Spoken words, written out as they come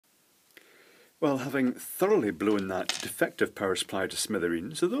Well, having thoroughly blown that defective power supply to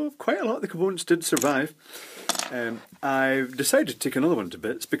smithereens, although quite a lot of the components did survive, I've decided to take another one to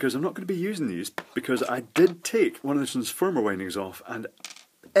bits because I'm not going to be using these, because I did take one of the transformer windings off and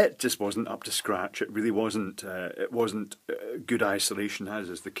it just wasn't up to scratch. It really wasn't. It wasn't good isolation, as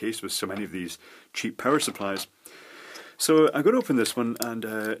is the case with so many of these cheap power supplies. So I'm going to open this one and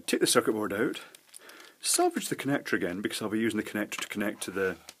take the circuit board out, salvage the connector again because I'll be using the connector to connect to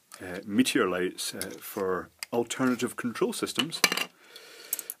the meteor lights for alternative control systems.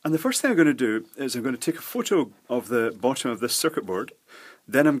 And the first thing I'm going to do is I'm going to take a photo of the bottom of this circuit board,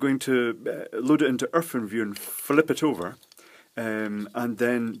 then I'm going to load it into EarthView and flip it over, and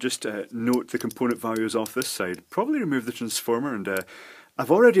then just note the component values off this side. Probably remove the transformer, and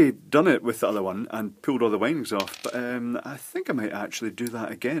I've already done it with the other one and pulled all the windings off, but I think I might actually do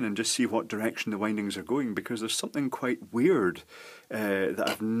that again and just see what direction the windings are going, because there's something quite weird that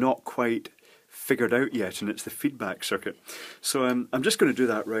I've not quite figured out yet, and it's the feedback circuit. So I'm just going to do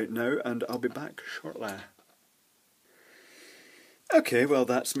that right now and I'll be back shortly. Okay, well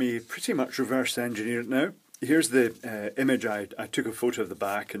that's me pretty much reverse engineered now. Here's the image. I took a photo of the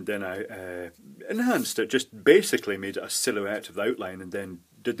back and then I enhanced it, just basically made it a silhouette of the outline and then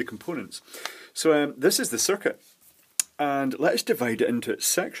did the components. So this is the circuit, and let's divide it into its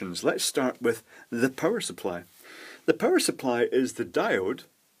sections. Let's start with the power supply. The power supply is the diode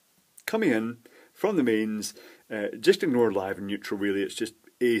coming in from the mains. Just ignore live and neutral really, it's just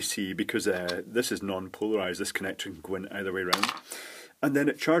AC because this is non-polarized, this connector can go in either way around. And then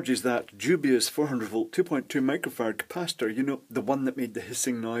it charges that dubious 400 volt 2.2 microfarad capacitor, you know, the one that made the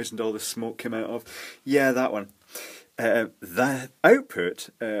hissing noise and all the smoke came out of. Yeah, that one. The output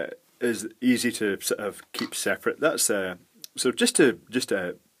is easy to sort of keep separate. That's so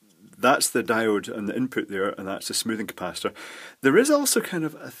that's the diode and the input there, and that's the smoothing capacitor. There is also kind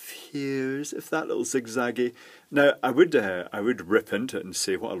of a fuse, if that little zigzaggy. Now I would rip into it and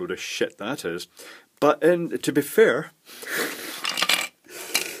say what a load of shit that is, but to be fair,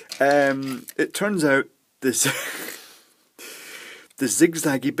 it turns out this the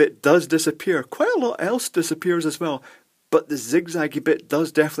zigzaggy bit does disappear. Quite a lot else disappears as well, but the zigzaggy bit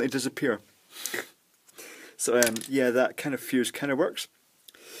does definitely disappear. So yeah, that kind of fuse kind of works.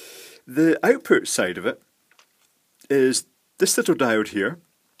 The output side of it is this little diode here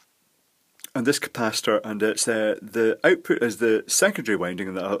and this capacitor, and it's the output is the secondary winding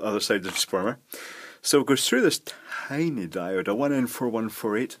on the other side of the transformer. So it goes through this tiny diode, a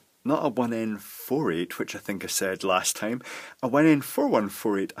 1N4148, not a 1N48, which I think I said last time. A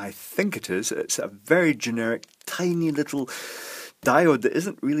 1N4148, I think it is. It's a very generic, tiny little diode that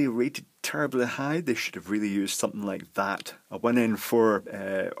isn't really rated terribly high. They should have really used something like that. A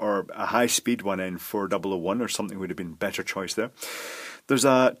 1N4 or a high-speed 1N4001 or something would have been a better choice there. There's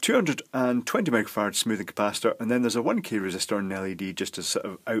a 220 microfarad smoothing capacitor, and then there's a 1K resistor and LED just as sort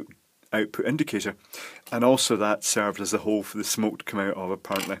of output indicator, and also that served as a hole for the smoke to come out of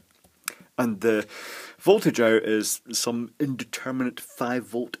apparently. And the voltage out is some indeterminate 5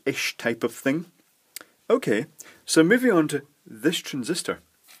 volt-ish type of thing. Okay, so moving on to this transistor.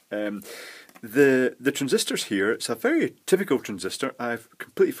 The transistors here, it's a very typical transistor. I've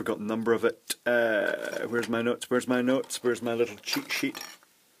completely forgotten the number of it. Where's my notes? Where's my notes? Where's my little cheat sheet?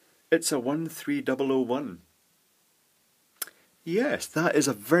 It's a 13001. Yes, that is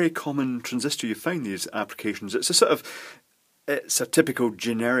a very common transistor you find in these applications. It's a typical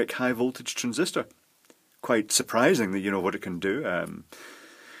generic high voltage transistor. Quite surprising that you know what it can do.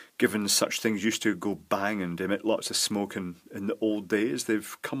 Given such things used to go bang and emit lots of smoke in the old days,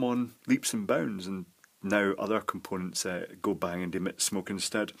 they've come on leaps and bounds, and now other components go bang and emit smoke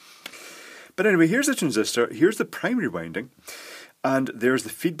instead. But anyway, here's the transistor, here's the primary winding, and there's the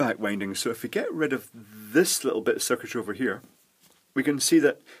feedback winding. So if we get rid of this little bit of circuitry over here, we can see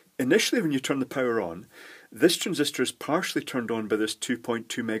that initially when you turn the power on, this transistor is partially turned on by this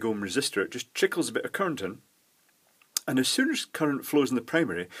 2.2 mega ohm resistor. It just trickles a bit of current in. And as soon as current flows in the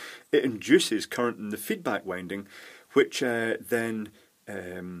primary, it induces current in the feedback winding, which then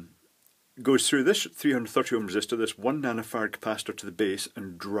goes through this 330 ohm resistor, this 1 nanofarad capacitor to the base,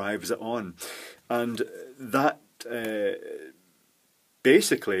 and drives it on. And that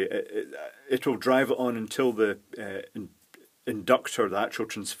basically, it will drive it on until the inductor, the actual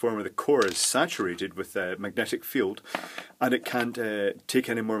transformer, the core, is saturated with a magnetic field, and it can't take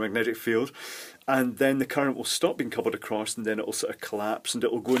any more magnetic field, and then the current will stop being coupled across, and then it will sort of collapse, and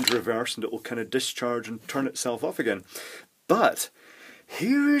it will go into reverse, and it will kind of discharge and turn itself off again. But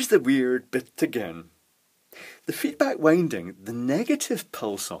here's the weird bit again. The feedback winding, the negative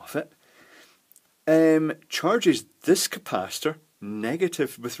pulse of it, charges this capacitor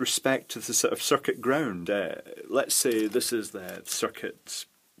negative with respect to the sort of circuit ground. Let's say this is the circuit's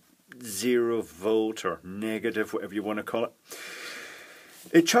 0 volt or negative, whatever you want to call it.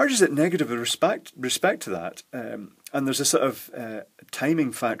 It charges it negative with respect to that, and there's a sort of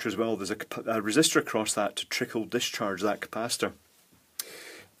timing factor as well. There's a resistor across that to trickle discharge that capacitor.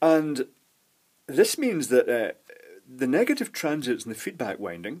 And this means that the negative transits in the feedback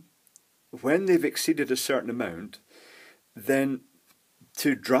winding, when they've exceeded a certain amount, then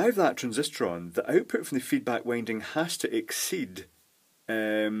to drive that transistor on, the output from the feedback winding has to exceed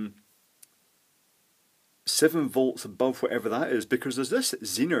 7 volts above whatever that is, because there's this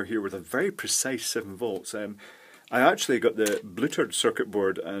zener here with a very precise 7 volts. I actually got the Bluetooth circuit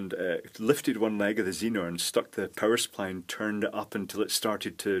board and lifted one leg of the zener and stuck the power supply and turned it up until it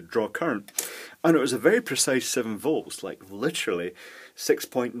started to draw current. And it was a very precise 7 volts, like literally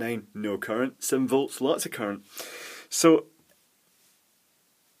 6.9, no current, 7 volts, lots of current. So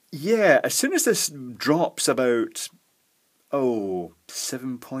yeah, as soon as this drops about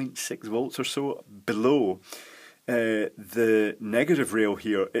 7.6 volts or so below the negative rail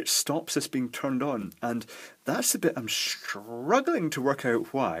here, it stops this being turned on, and that's the bit I'm struggling to work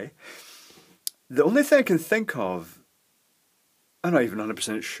out why. The only thing I can think of, I'm not even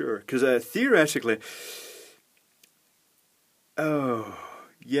 100% sure, because theoretically,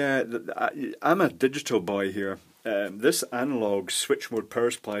 yeah, I'm a digital boy here. This analog switch mode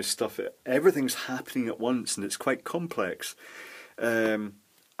power supply stuff, everything's happening at once and it's quite complex. I'm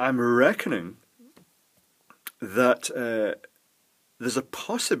reckoning that there's a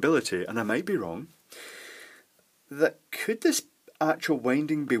possibility, and I might be wrong, that could this actual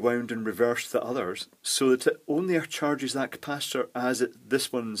winding be wound in reverse to the others so that it only charges that capacitor as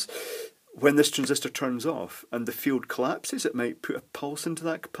this one's, when this transistor turns off and the field collapses, it might put a pulse into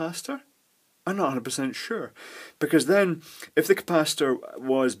that capacitor? I'm not 100% sure, because then if the capacitor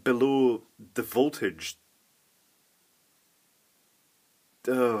was below the voltage,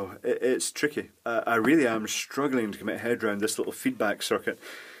 it's tricky. I really am struggling to get my head around this little feedback circuit.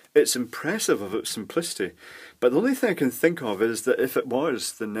 It's impressive of its simplicity, but the only thing I can think of is that if it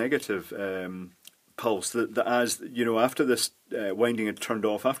was the negative pulse, that as you know, after this winding had turned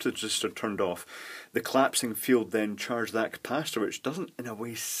off, after the resistor turned off, the collapsing field then charged that capacitor, which doesn't in a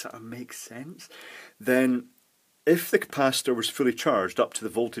way sort of make sense. Then if the capacitor was fully charged up to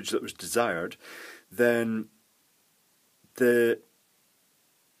the voltage that was desired, then the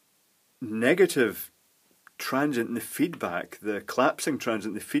negative transient in the feedback, the collapsing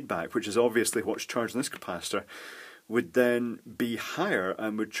transient in the feedback, which is obviously what's charging this capacitor, would then be higher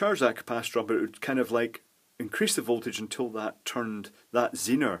and would charge that capacitor up, but it would kind of like increase the voltage until that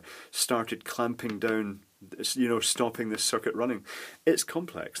zener started clamping down, you know, stopping this circuit running. It's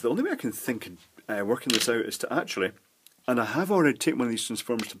complex. The only way I can think of working this out is to actually, and I have already taken one of these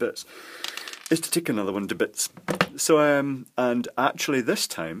transformers to bits, is to take another one to bits. So, and actually this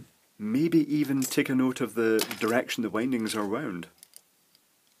time, maybe even take a note of the direction the windings are wound.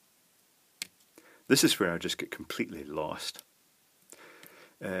 This is where I just get completely lost.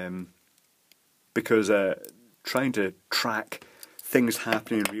 Because trying to track things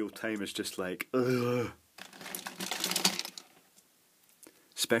happening in real time is just like, ugh.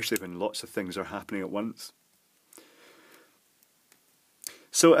 Especially when lots of things are happening at once.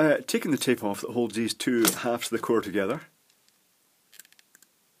 So taking the tape off that holds these two halves of the core together,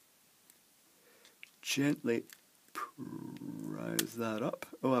 gently prise that up.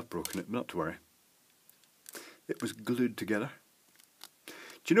 Oh, I've broken it, not to worry. It was glued together. Do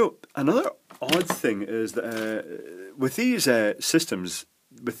you know, another odd thing is that with these systems,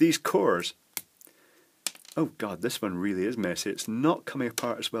 with these cores, oh god, this one really is messy. It's not coming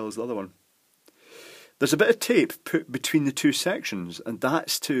apart as well as the other one. There's a bit of tape put between the two sections, and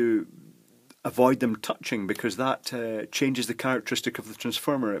that's to avoid them touching, because that changes the characteristic of the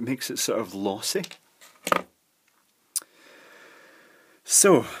transformer. It makes it sort of lossy.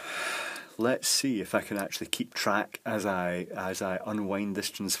 So, let's see if I can actually keep track as I unwind this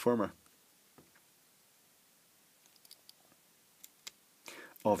transformer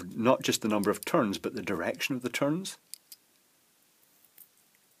of not just the number of turns, but the direction of the turns.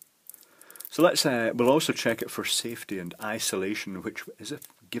 So let's we'll also check it for safety and isolation, which is a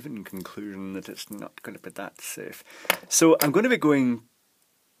given conclusion that it's not going to be that safe. So I'm going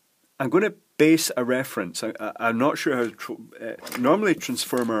to base a reference. I'm not sure how. Normally,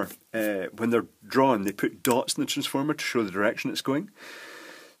 transformer when they're drawn, they put dots in the transformer to show the direction it's going.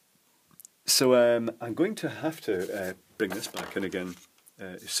 So I'm going to have to bring this back in again.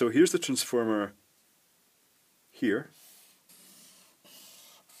 So here's the transformer here.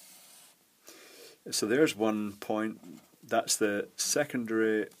 So there's one point. That's the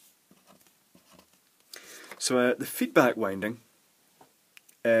secondary. So the feedback winding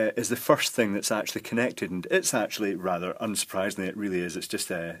is the first thing that's actually connected, and it's actually, rather unsurprisingly, it really is. It's just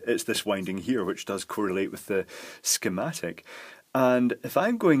it's this winding here which does correlate with the schematic. And if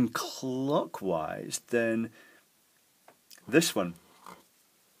I'm going clockwise, then this one,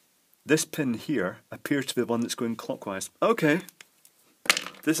 this pin here, appears to be the one that's going clockwise. Okay,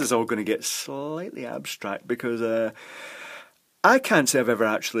 this is all going to get slightly abstract because I can't say I've ever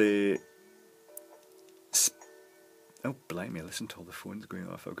actually... Oh, blimey, listen to all the phones going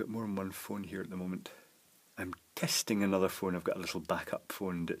off. I've got more than one phone here at the moment. I'm testing another phone. I've got a little backup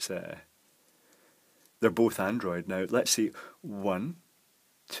phone that's... They're both Android now. Let's see. 1,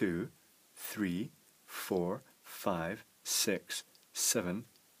 2, 3, 4, 5, 6, 7,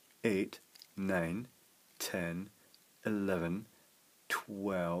 8, 9, 10, 11,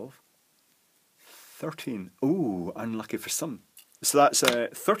 12, 13. Oh, unlucky for some. So that's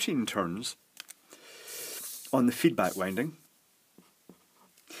 13 turns on the feedback winding.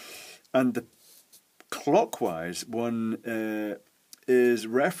 And the clockwise one is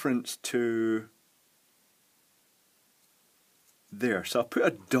referenced to there. So I'll put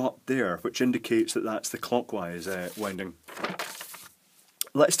a dot there, which indicates that that's the clockwise winding.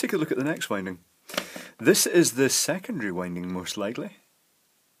 Let's take a look at the next winding. This is the secondary winding, most likely.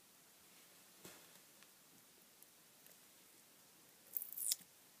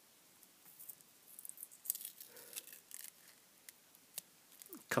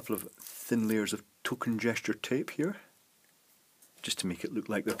 A couple of thin layers of token gesture tape here, just to make it look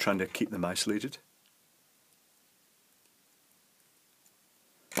like they're trying to keep them isolated.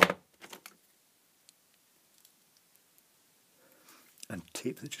 And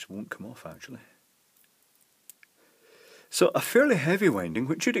tape that just won't come off, actually. So a fairly heavy winding,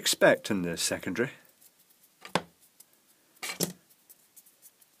 which you'd expect in the secondary.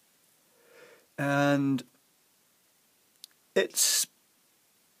 And its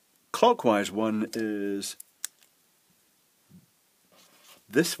clockwise one is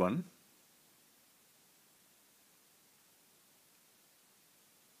this one.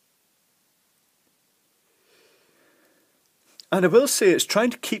 And I will say it's trying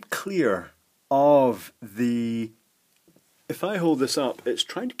to keep clear of the, if I hold this up, it's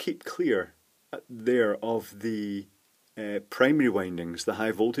trying to keep clear there of the primary windings, the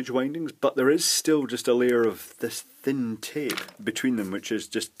high voltage windings, but there is still just a layer of this thin tape between them, which is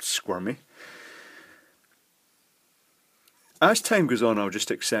just squirmy. As time goes on, I'll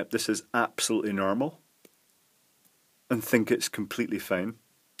just accept this is absolutely normal and think it's completely fine.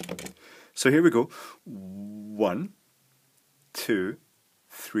 So here we go. 1, 2,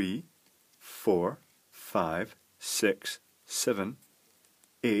 3, 4, 5, 6, 7,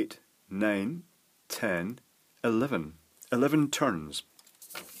 8, 9, 10, 11. 11 turns.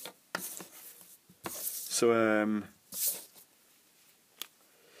 So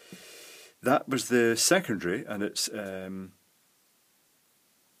that was the secondary, and it's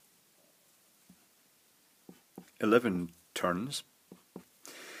 11 turns.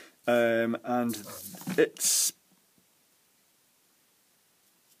 And its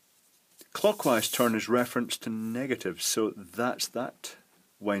clockwise turn is referenced to negative, so that's that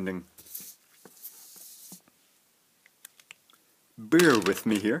winding. Bear with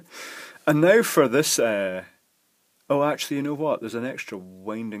me here. And now for this, oh actually you know what, there's an extra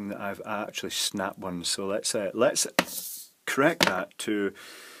winding that I've actually snapped one, so let's correct that to,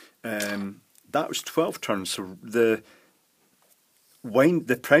 that was 12 turns, so the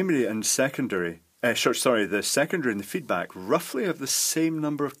primary and secondary, the secondary and the feedback roughly have the same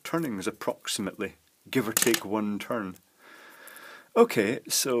number of turnings approximately, give or take 1 turn. Okay,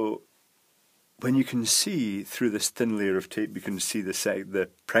 so when you can see through this thin layer of tape, you can see the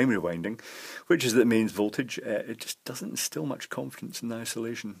primary winding, which is the mains voltage. It just doesn't instill much confidence in the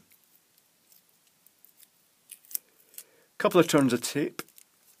isolation. Couple of turns of tape.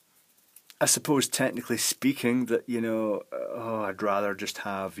 I suppose technically speaking that, you know, I'd rather just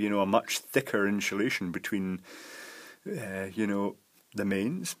have, you know, a much thicker insulation between, you know, the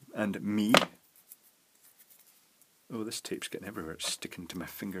mains and me. Oh, this tape's getting everywhere. It's sticking to my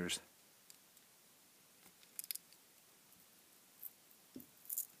fingers.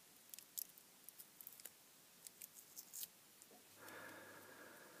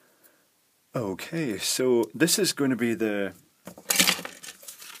 Okay, so this is going to be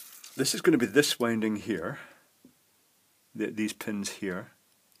this winding here, these pins here.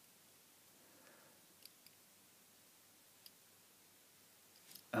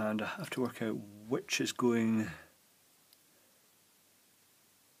 And I have to work out which is going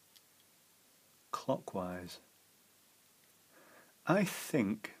clockwise. I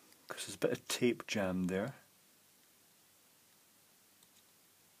think, because there's a bit of tape jammed there,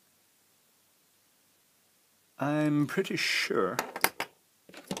 I'm pretty sure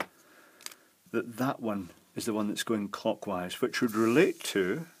that that one is the one that's going clockwise, which would relate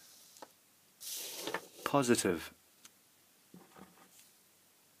to positive.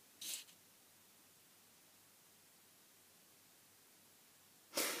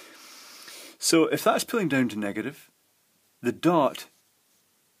 So if that's pulling down to negative, the dot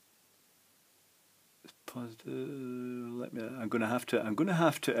is positive. I'm going to have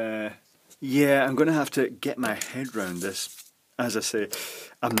to get my head round this. As I say,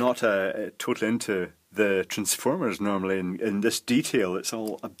 I'm not totally into the transformers normally in this detail. It's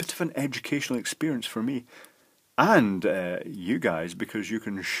all a bit of an educational experience for me and you guys, because you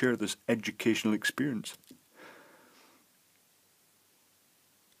can share this educational experience.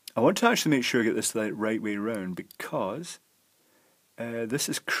 I want to actually make sure I get this the right way round, because this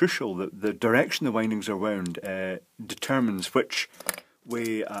is crucial. That the direction the windings are wound determines which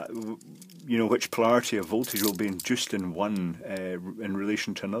way, which polarity of voltage will be induced in one in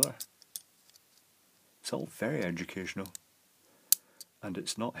relation to another. It's all very educational, and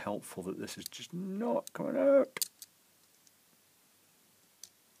it's not helpful that this is just not coming out.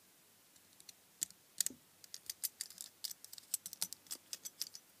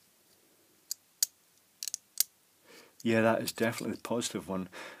 Yeah, that is definitely the positive one.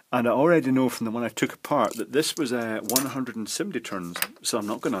 And I already know from the one I took apart that this was 170 turns, so I'm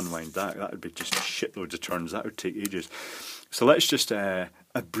not going to unwind that. That would be just shitloads of turns. That would take ages. So let's just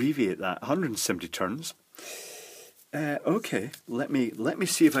abbreviate that. 170 turns. Okay, let me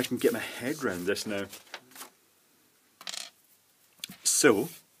see if I can get my head around this now. So,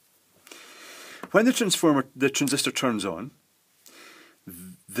 when the transistor turns on,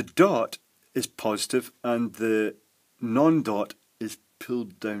 the dot is positive and the non-dot is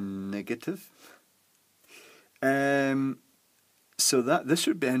pulled down negative. So that this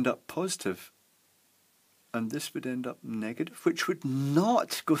would end up positive and this would end up negative, which would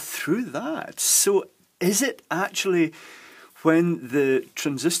not go through that. So is it actually when the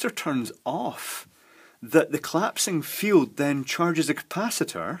transistor turns off that the collapsing field then charges a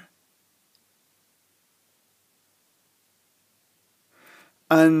capacitor?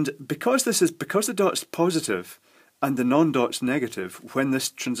 And because the dot's positive and the non-dot's negative when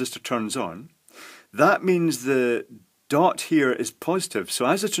this transistor turns on, that means the dot here is positive. So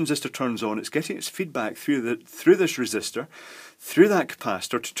as the transistor turns on, it's getting its feedback through this resistor, through that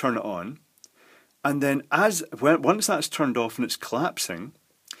capacitor to turn it on. And then once that's turned off and it's collapsing,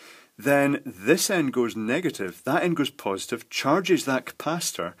 then this end goes negative, that end goes positive, charges that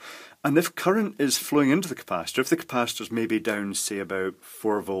capacitor. And if current is flowing into the capacitor, if the capacitor's maybe down, say, about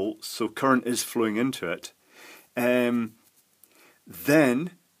 4 volts, so current is flowing into it, then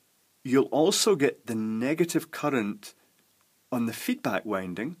you'll also get the negative current on the feedback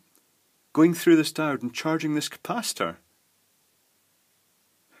winding going through this diode and charging this capacitor.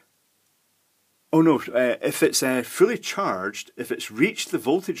 Oh no, if it's fully charged, if it's reached the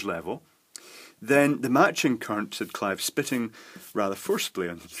voltage level, then the matching current, said Clive, spitting rather forcibly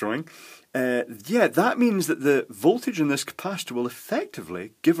on the drawing, yeah, that means that the voltage in this capacitor will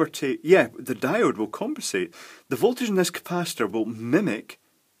effectively, give or take, yeah, the diode will compensate. The voltage in this capacitor will mimic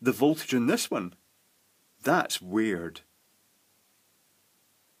the voltage in this one. That's weird.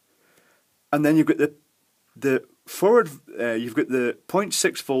 And then you've got the forward, you've got the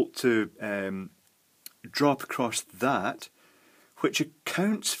 0.6 volt to drop across that, which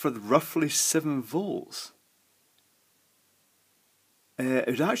accounts for roughly 7 volts. It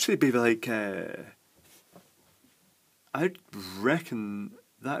would actually be like, I'd reckon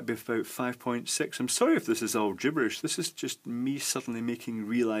that would be about 5.6. I'm sorry if this is all gibberish. This is just me suddenly making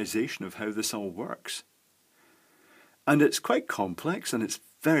realization of how this all works. And it's quite complex and it's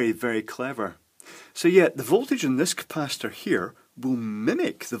very, very clever. So yeah, the voltage in this capacitor here will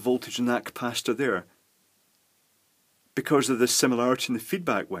mimic the voltage in that capacitor there because of the similarity in the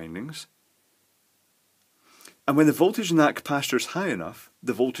feedback windings. And when the voltage in that capacitor is high enough,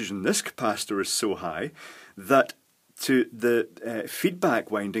 the voltage in this capacitor is so high that the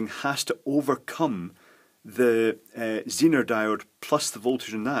feedback winding has to overcome the zener diode plus the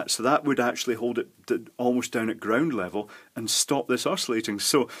voltage in that. So that would actually hold it almost down at ground level and stop this oscillating.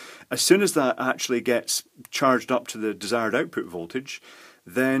 So as soon as that actually gets charged up to the desired output voltage,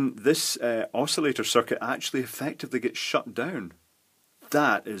 then this oscillator circuit actually effectively gets shut down.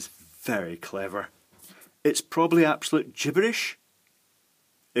 That is very clever. It's probably absolute gibberish,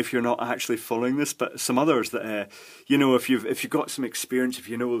 if you're not actually following this, but some others that, you know, if you've got some experience, if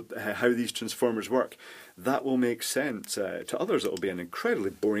you know how these transformers work, that will make sense. To others, it will be an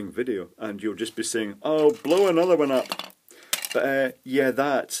incredibly boring video, and you'll just be saying, "Oh, blow another one up." But yeah,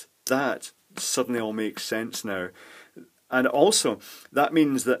 that suddenly all makes sense now, and also that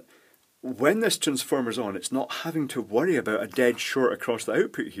means that when this transformer's on, it's not having to worry about a dead short across the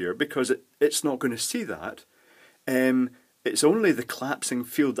output here, because it's not going to see that. It's only the collapsing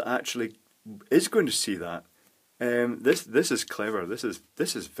field that actually is going to see that. This is clever. This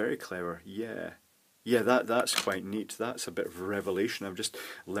is very clever. Yeah, that's quite neat. That's a bit of a revelation. I've just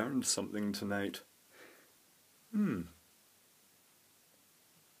learned something tonight.